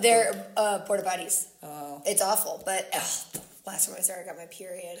you go? They're porta potties. Oh. It's awful, but last time I was there, I got my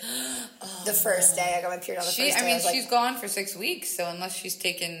period. The first day, I got my period on the first day. I mean, she's gone for 6 weeks, so unless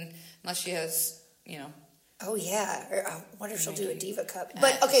she has, Oh, yeah. I wonder if she'll do a Diva Cup.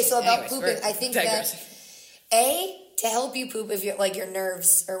 But, okay, so about pooping, I think that, to help you poop, if you're, your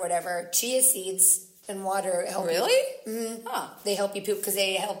nerves or whatever, chia seeds and water help you. Really? Mm-hmm. Huh. They help you poop because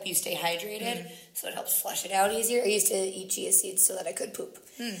they help you stay hydrated, so it helps flush it out easier. I used to eat chia seeds so that I could poop.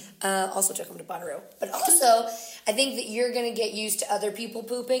 Also took them to Bonnaroo. But also, I think that you're going to get used to other people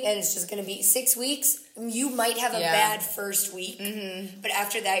pooping, and it's just going to be 6 weeks. You might have a bad first week, but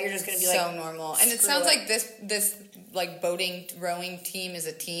after that, you're just going to be so normal. And it sounds like this boating, rowing team is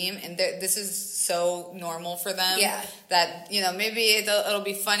a team, and this is so normal for them. Yeah. That, maybe it'll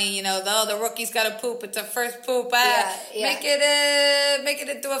be funny, the rookie's got to poop. It's a first poop. Make it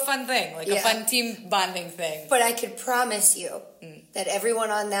into a fun thing, a fun team bonding thing. But I could promise you that everyone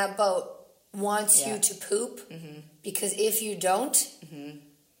on that boat wants you to poop, because if you don't,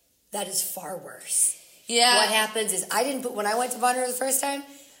 that is far worse. Yeah. What happens is I didn't poop when I went to Bonnaroo the first time.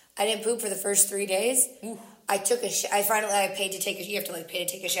 I didn't poop for the first 3 days. Ooh. I paid to take you have to pay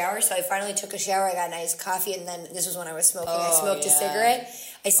to take a shower. So I finally took a shower. I got a nice coffee, and then this was when I was smoking. I smoked a cigarette.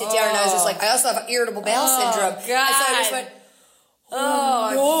 I sit down and I was just I also have irritable bowel syndrome. God. And so I just went, did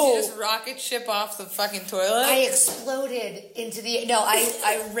you just rocket ship off the fucking toilet? I exploded into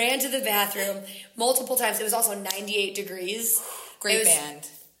I ran to the bathroom multiple times. It was also 98 degrees. Great band.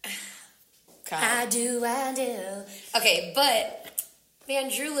 I do. Okay, but man,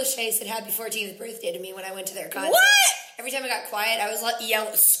 Drew Lachey said happy 14th birthday to me when I went to their concert. What? Every time I got quiet, I was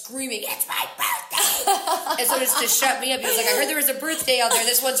yelling, screaming, it's my birthday! And so just to shut me up, he was like, I heard there was a birthday out there,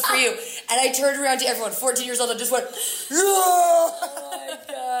 this one's for you. And I turned around to everyone, 14 years old, and just went, oh my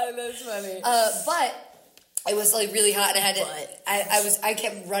God, that's funny. But it was really hot, and I had to, I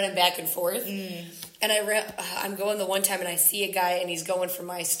kept running back and forth. And I'm going the one time, and I see a guy, and he's going for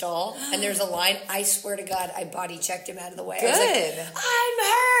my stall, and there's a line. I swear to God, I body checked him out of the way. Good.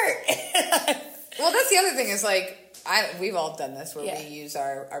 I was I'm hurt. Well, that's the other thing is we've all done this where we use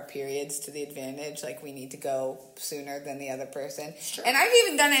our periods to the advantage. We need to go sooner than the other person. Sure. And I've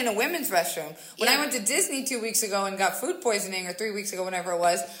even done it in a women's restroom. When I went to Disney 2 weeks ago and got food poisoning, or 3 weeks ago, whenever it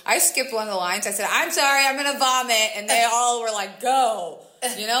was, I skipped one of the lines. I said, I'm sorry, I'm going to vomit. And they all were like, go.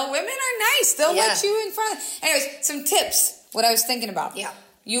 Women are nice. They'll let you in front of them. Anyways, some tips, what I was thinking about. Yeah.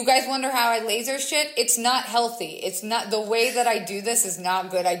 You guys wonder how I laser shit? It's not healthy. It's not, the way that I do this is not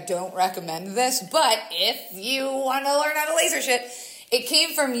good. I don't recommend this. But if you want to learn how to laser shit, it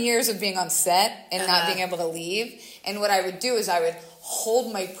came from years of being on set and not being able to leave. And what I would do is I would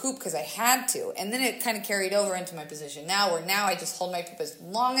hold my poop because I had to. And then it kind of carried over into my position now, where now I just hold my poop as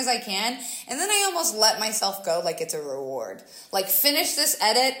long as I can. And then I almost let myself go like it's a reward. Finish this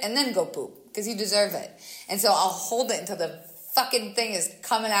edit and then go poop because you deserve it. And so I'll hold it until the fucking thing is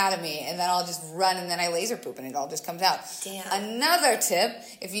coming out of me, and then I'll just run, and then I laser poop, and it all just comes out. Damn. Another tip,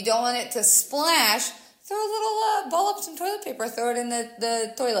 if you don't want it to splash, throw a little ball up some toilet paper, throw it in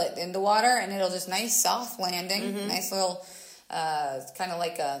the toilet, in the water, and it'll just nice, soft landing, nice little, kind of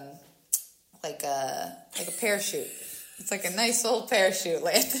like a parachute. It's like a nice little parachute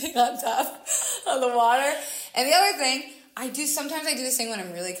landing on top of the water. And the other thing, sometimes I do this thing when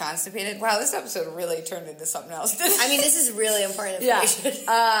I'm really constipated. Wow, this episode really turned into something else. I mean, this is really important information.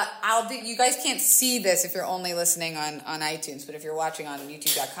 Yeah. You guys can't see this if you're only listening on iTunes, but if you're watching on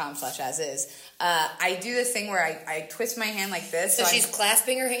youtube.com/asis, I do this thing where I twist my hand like this. So she's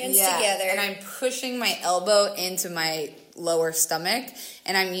clasping her hands together. And I'm pushing my elbow into my lower stomach,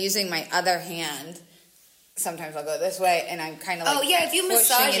 and I'm using my other hand. Sometimes I'll go this way, and I'm kind of like if you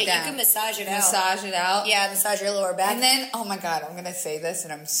massage it, you can massage it out. Massage it out. Yeah, massage your lower back. And then, oh my God, I'm going to say this,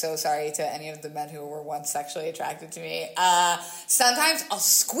 and I'm so sorry to any of the men who were once sexually attracted to me. Sometimes I'll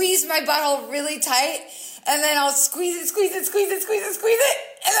squeeze my butthole really tight, and then I'll squeeze it, and then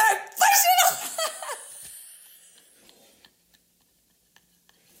I push it off.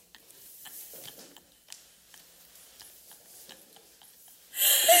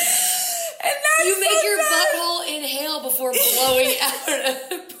 You make your butthole inhale before blowing out a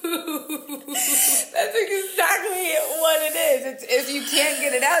poo. That's exactly what it is. If you can't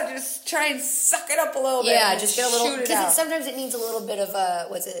get it out, just try and suck it up a little bit. Yeah, just get a little. Because sometimes it needs a little bit of a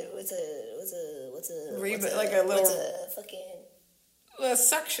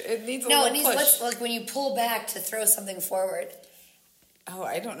suction. It needs a push. Like when you pull back to throw something forward. Oh,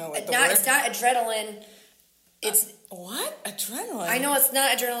 I don't know what It's not adrenaline. It's what? Adrenaline? I know it's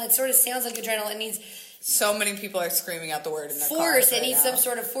not adrenaline. It sort of sounds like adrenaline. It needs... So many people are screaming out the word in their force. It needs some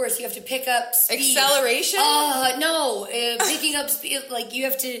sort of force. You have to pick up speed. Acceleration? No. Picking up speed. Like you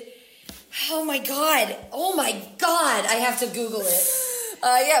have to... Oh my God. I have to Google it.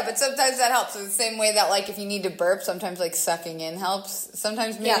 Yeah, but sometimes that helps. In the same way that, like, if you need to burp, sometimes, like, sucking in helps.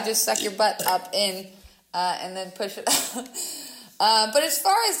 Sometimes maybe just suck your butt up in and then push it out. But as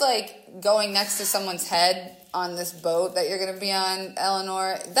far as, like, going next to someone's head on this boat that you're going to be on,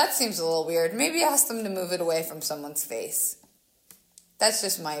 Eleanor, that seems a little weird. Maybe ask them to move it away from someone's face. That's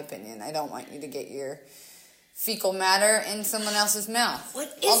just my opinion. I don't want you to get your fecal matter in someone else's mouth.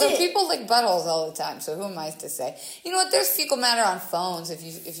 What is Although it? people lick buttholes all the time, so who am I to say? You know what? There's fecal matter on phones if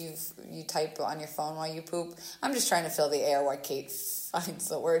you type on your phone while you poop. I'm just trying to fill the air while Kate finds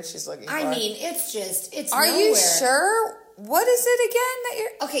the word she's looking for. I mean, it's Are nowhere. you sure? What is it again that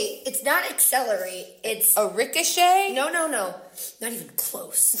you're... Okay, it's not accelerate. It's... A ricochet? No. Not even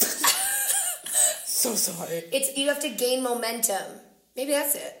close. So sorry. You have to gain momentum. Maybe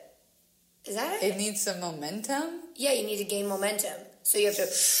that's it. Is that it? It needs some momentum? Yeah, you need to gain momentum. So you have to...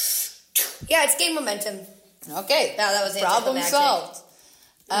 Yeah, it's gain momentum. Okay. Now that was problem solved.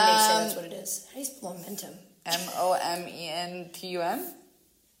 Let me make sure that's what it is. How do you spell momentum? momentum?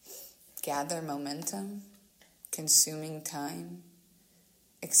 Gather momentum. Consuming time.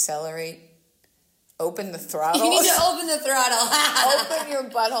 Accelerate. Open the throttle. You need to open the throttle. Open your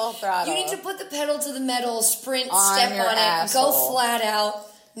butthole throttle. You need to put the pedal to the metal, sprint, on step your on asshole. it, go flat out,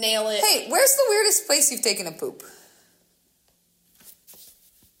 nail it. Hey, where's the weirdest place you've taken a poop?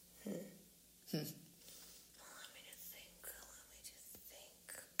 Let me just think.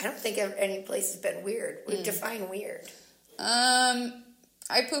 I don't think any place has been weird. We define weird.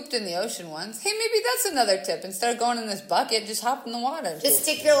 I pooped in the ocean once. Hey, maybe that's another tip. Instead of going in this bucket, just hop in the water. Just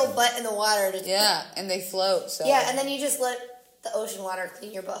stick your little butt in the water. Yeah, and they float. So yeah, and then you just let the ocean water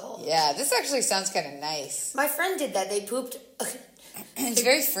clean your butthole. Yeah, this actually sounds kind of nice. My friend did that. They pooped. It's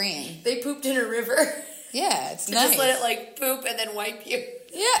very freeing. They pooped in a river. Yeah, it's nice. Just let it like poop and then wipe you.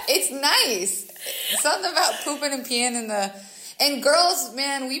 Yeah, it's nice. Something about pooping and peeing in the... And girls,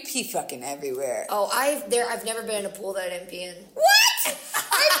 man, we pee fucking everywhere. Oh, I've never been in a pool that I didn't pee in. What?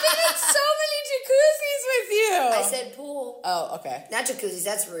 I've been in so many jacuzzis with you. I said pool. Oh, okay. Not jacuzzis,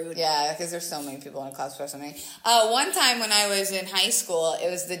 that's rude. Yeah, because there's so many people in a class for something. One time when I was in high school,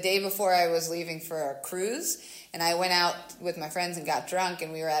 it was the day before I was leaving for a cruise, and I went out with my friends and got drunk,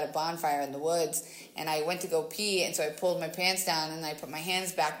 and we were at a bonfire in the woods, and I went to go pee, and so I pulled my pants down, and I put my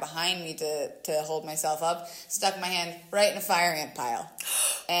hands back behind me to hold myself up, stuck my hand right in a fire ant pile.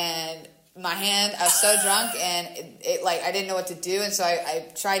 And my hand, I was so drunk, and it like, I didn't know what to do, and so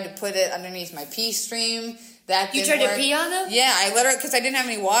I tried to put it underneath my pee stream. That you didn't tried work. To pee on them? Yeah, I literally, because I didn't have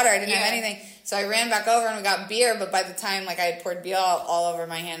any water, I didn't have anything. So I ran back over and we got beer, but by the time like I had poured beer all over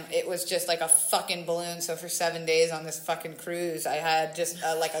my hand, it was just like a fucking balloon. So for 7 days on this fucking cruise, I had just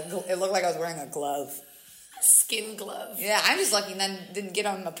it looked like I was wearing a glove. A skin glove. Yeah, I'm just lucky none didn't get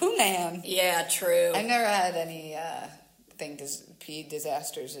on my poo hand. Yeah, true. I've never had any pee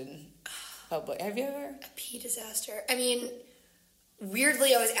disasters in public. Have you ever? A pee disaster. I mean,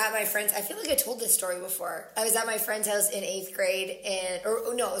 weirdly, I was at my friend's. I feel like I told this story before. I was at my friend's house in 8th grade, it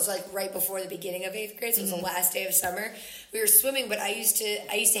was like right before the beginning of 8th grade, so it was the last day of summer. We were swimming, but I used to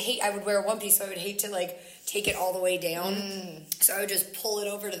hate. I would wear one piece, so I would hate to like take it all the way down. So I would just pull it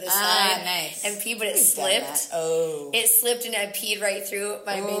over to the side and pee, but it slipped. It slipped, and I peed right through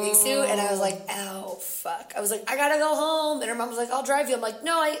my bathing suit, and I was like, "Ow, fuck!" I was like, "I gotta go home," and her mom was like, "I'll drive you." I'm like,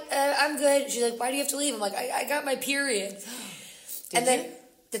 "No, I'm good." She's like, "Why do you have to leave?" I'm like, "I got my period." Then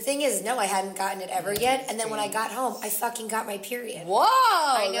the thing is, no, I hadn't gotten it ever yet. And then when I got home, I fucking got my period. Whoa,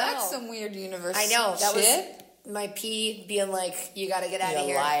 I know. That's some weird universe. I know that was my pee being like, "You got to get out of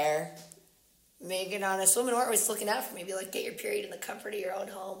here." Liar. Megan on a swimming or was looking out for me, be like, "Get your period in the comfort of your own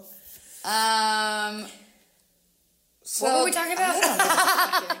home." So what were we talking about?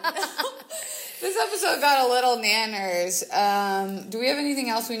 This episode got a little nanners. Do we have anything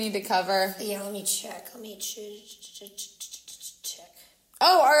else we need to cover? Yeah, let me check.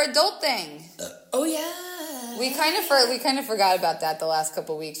 Oh, our adult thing. Oh yeah. We kind of forgot about that the last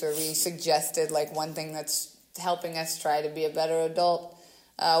couple of weeks, where we suggested like one thing that's helping us try to be a better adult.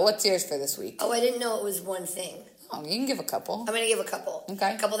 What's yours for this week? Oh, I didn't know it was one thing. Oh, you can give a couple. I'm gonna give a couple.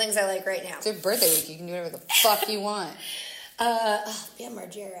 Okay. A couple things I like right now. It's your birthday week. You can do whatever the fuck you want. Bam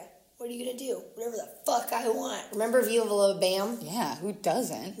Margera. What are you gonna do? Whatever the fuck I want. Remember Viva La Bam? Yeah, who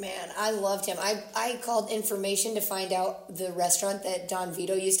doesn't? Man, I loved him. I called information to find out the restaurant that Don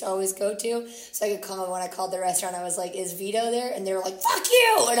Vito used to always go to, so I could call him. When I called the restaurant, I was like, "Is Vito there?" And they were like, "Fuck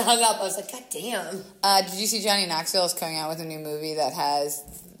you!" and hung up. I was like, "God damn." Did you see Johnny Knoxville is coming out with a new movie that has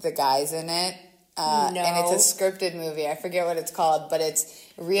the guys in it? No. And it's a scripted movie. I forget what it's called, but it's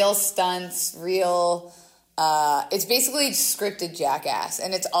real stunts, it's basically scripted Jackass,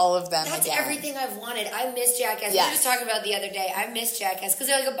 and it's all of them. That's again. Everything I've wanted. I miss Jackass. Yes. We were just talking about it the other day. I miss Jackass because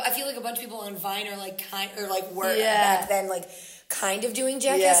I feel like a bunch of people on Vine are like were back then like kind of doing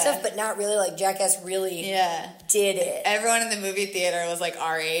Jackass stuff, but not really. Like Jackass really did it. Everyone in the movie theater was like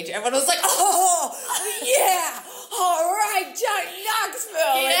our age. Everyone was like, "Oh yeah, all right, Johnny Knoxville."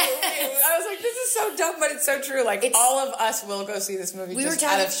 I was like, "This is so dumb, but it's so true." Like all of us will go see this movie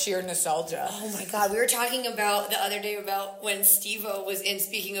out of sheer nostalgia. Oh my god, we were talking about the other day about when Steve-O was in.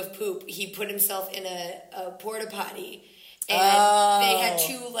 Speaking of poop, he put himself in a porta potty. And they had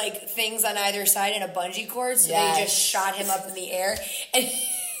two like things on either side and a bungee cord, so they just shot him up in the air. And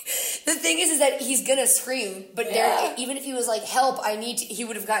the thing is that he's gonna scream, but even if he was like, "Help! I need to," he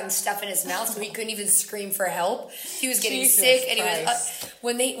would have gotten stuff in his mouth, so he couldn't even scream for help. He was getting sick, and he was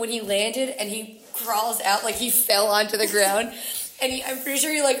when he landed and he crawls out, like he fell onto the ground. And I'm pretty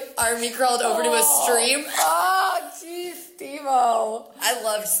sure he, like, army crawled over to a stream. Oh, jeez, Steve-O. I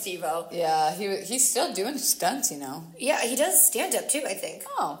loved Steve-O. Yeah, he's still doing stunts, you know. Yeah, he does stand-up, too, I think.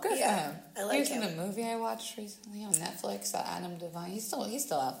 Oh, good for him. I like him. He was in a movie I watched recently on Netflix, Adam Devine. He's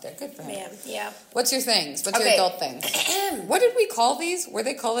still out there. Good for him. Man, yeah. What's your things? What's your adult things? What did we call these? Were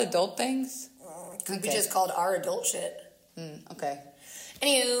they called adult things? We just called our adult shit. Okay.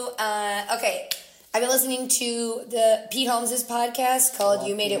 Anywho, okay. I've been listening to the Pete Holmes' podcast called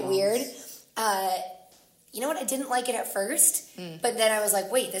You Made It Weird. You know what? I didn't like it at first, but then I was like,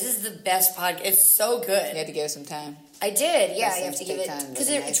 wait, this is the best podcast. It's so good. You had to give it some time. I did, yeah. You have to give it, because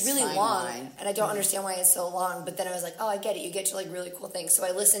it's really long, and I don't understand why it's so long, but then I was like, oh, I get it. You get to, like, really cool things. So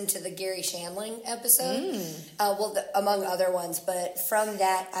I listened to the Gary Shandling episode, among other ones, but from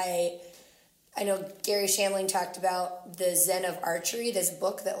that, I know Gary Shandling talked about the Zen of Archery, this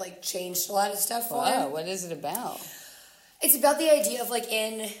book that, like, changed a lot of stuff for him. Wow, what is it about? It's about the idea of, like,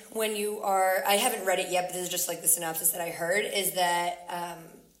 when you are, I haven't read it yet, but this is just, like, the synopsis that I heard, is that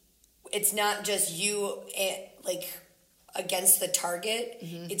it's not just you, like, against the target.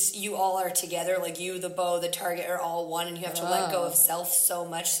 It's you all are together, like, you, the bow, the target are all one, and you have to let go of self so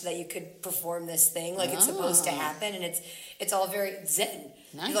much so that you could perform this thing, like, it's supposed to happen, and it's all very Zen.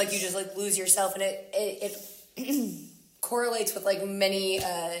 Nice. Like, you just, like, lose yourself, and it correlates with, like, many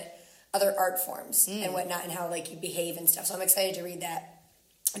other art forms and whatnot, and how, like, you behave and stuff. So I'm excited to read that.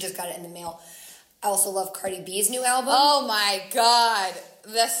 I just got it in the mail. I also love Cardi B's new album. Oh, my God.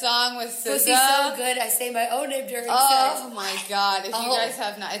 The song with SZA. Pussy's so good. I say my own name during sex. Oh, my God. If you guys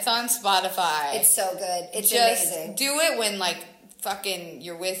have not, it's on Spotify. It's so good. It's just amazing. Do it when, like, fucking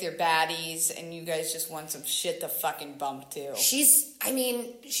you're with your baddies and you guys just want some shit to fucking bump to.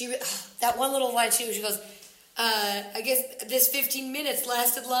 That one little line she goes, I guess this 15 minutes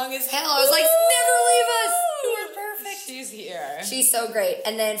lasted long as hell. I was like, never leave us. You were perfect. She's here. She's so great.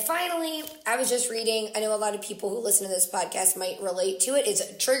 And then finally, I was just reading, I know a lot of people who listen to this podcast might relate to it. It's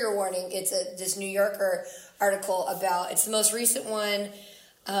a trigger warning. It's this New Yorker article about, it's the most recent one.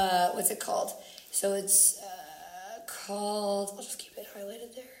 What's it called? So it's called, I'll just keep it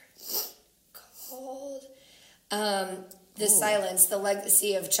highlighted there, called The Silence, The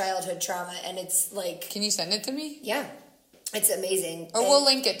Legacy of Childhood Trauma, and it's like... Can you send it to me? Yeah. It's amazing. Or we'll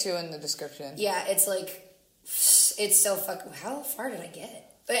link it too in the description. Yeah, it's like, it's so fucking, how far did I get?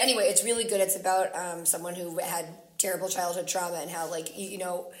 But anyway, it's really good. It's about someone who had terrible childhood trauma and how, like, you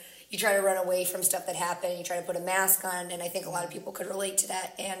try to run away from stuff that happened, you try to put a mask on, and I think a lot of people could relate to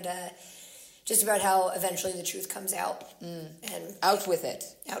that, and just about how eventually the truth comes out. And out with it.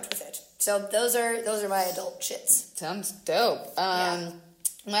 So those are my adult shits. Sounds dope.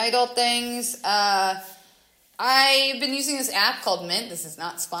 My adult things, I've been using this app called Mint. This is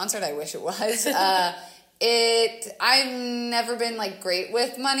not sponsored. I wish it was. I've never been like great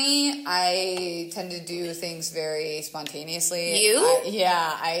with money. I tend to do things very spontaneously.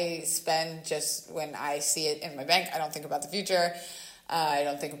 I spend just when I see it in my bank. I don't think about the future. I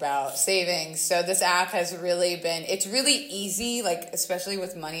don't think about savings. So this app has really been, it's really easy, like, especially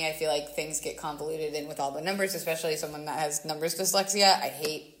with money. I feel like things get convoluted in with all the numbers, especially someone that has numbers dyslexia. I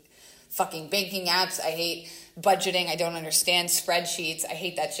hate fucking banking apps. I hate budgeting. I don't understand spreadsheets. I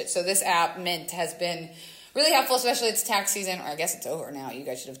hate that shit. So this app, Mint, has been really helpful, especially it's tax season, or I guess it's over now. You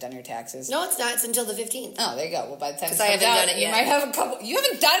guys should have done your taxes. No, it's not. It's until the 15th. Oh, there you go. Well, by the time I haven't done it yet. You might have a couple. You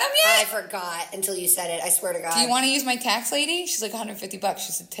haven't done them yet? I forgot until you said it. I swear to God. Do you want to use my tax lady? She's like $150.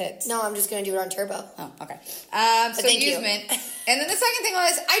 She said tits. No, I'm just going to do it on Turbo. Oh, okay. So use Mint. And then the second thing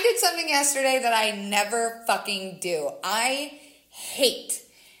was, I did something yesterday that I never fucking do. I hate.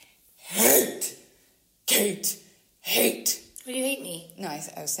 Why do you hate me? No, I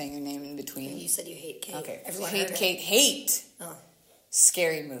was saying your name in between. You said you hate Kate. Okay. Everyone hate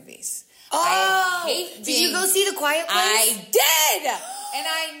scary movies. Oh! I hate did you go see The Quiet Place? I did! And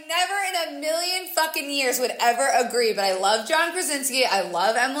I never in a million fucking years would ever agree, but I love John Krasinski. I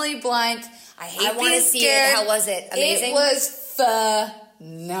love Emily Blunt. I want to see it. How was it? Amazing? It was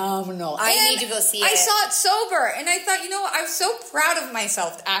phenomenal. I need to go see it. I saw it sober, and I thought, I was so proud of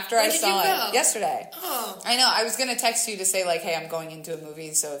myself after I saw it yesterday. Oh. I know. I was going to text you to say, like, hey, I'm going into a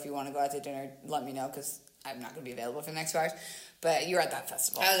movie, so if you want to go out to dinner, let me know, because I'm not going to be available for the next 2 hours. But you were at that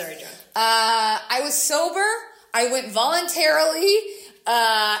festival. I was already drunk. I was sober. I went voluntarily.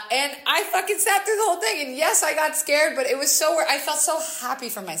 And I fucking sat through the whole thing. And yes, I got scared, but it was I felt so happy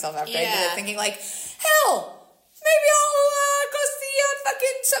for myself after I did it, thinking like, hell, maybe I'll go see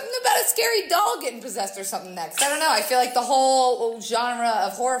fucking something about a scary doll getting possessed or something next. I don't know. I feel like the whole genre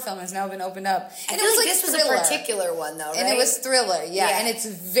of horror film has now been opened up. And it was like this thriller. Was a particular one, though, right? And it was thriller, yeah. And it's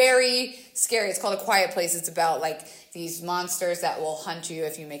very scary. It's called A Quiet Place. It's about, like, these monsters that will hunt you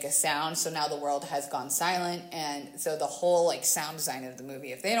if you make a sound. So now the world has gone silent, and so the whole, like, sound design of the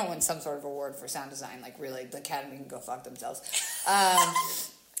movie, if they don't win some sort of award for sound design, like, really, the Academy can go fuck themselves.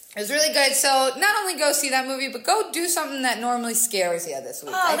 It was really good. So not only go see that movie, but go do something that normally scares you this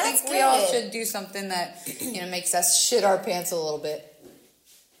week. I think we all should do something that makes us shit our pants a little bit.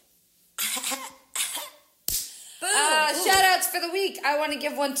 Shout outs for the week. I want to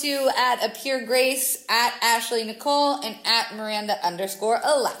give one to at A Pure Grace, at Ashley Nicole, and at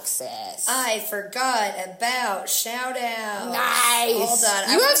Miranda_Alexis. I forgot about shout outs. Nice. Hold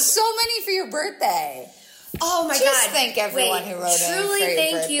on. You have so many for your birthday. Oh my God. Just thank everyone who wrote in. Truly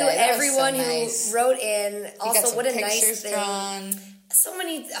thank you, everyone who wrote in. Also, what a nice thing. Drawn. So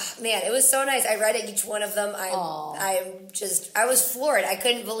many, man, it was so nice. I read each one of them. I was floored. I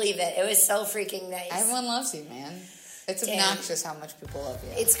couldn't believe it. It was so freaking nice. Everyone loves you, man. It's obnoxious how much people love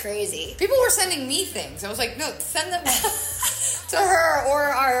you. It's crazy. People were sending me things. I was like, no, send them to her or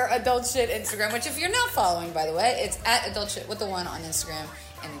our Adult Shit Instagram, which if you're not following, by the way, it's at Adult Shit with the 1 on Instagram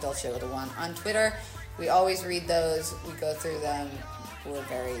and Adult Shit with the 1 on Twitter. We always read those. We go through them. We're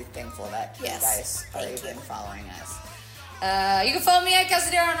very thankful that you guys are even following us. You can follow me at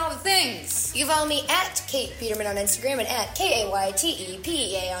Casadero on all the things. You can follow me at Kate Peterman on Instagram and at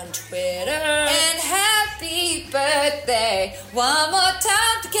KAYTEPEA on Twitter. And happy birthday one more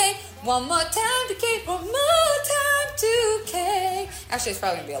time to Kate, one more time to Kate, one more time to Kate. Actually, it's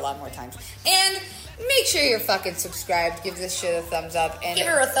probably going to be a lot more times. And make sure you're fucking subscribed. Give this shit a thumbs up. And give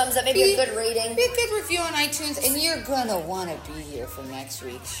her a thumbs up. Maybe a good rating. Be a good review on iTunes. And you're going to want to be here for next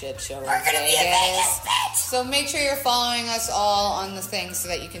week's shit show. We're going to be in Vegas, bitch. So make sure you're following us all on the things so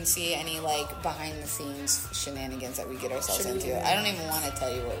that you can see any, like, behind-the-scenes shenanigans that we get ourselves into. I don't even want to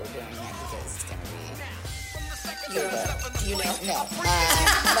tell you what we're doing yet because it's going to be... You know? No. But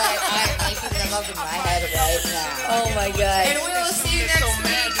I'm making them up in my head right now. Oh, my God. And we will see you next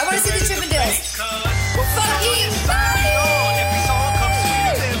week.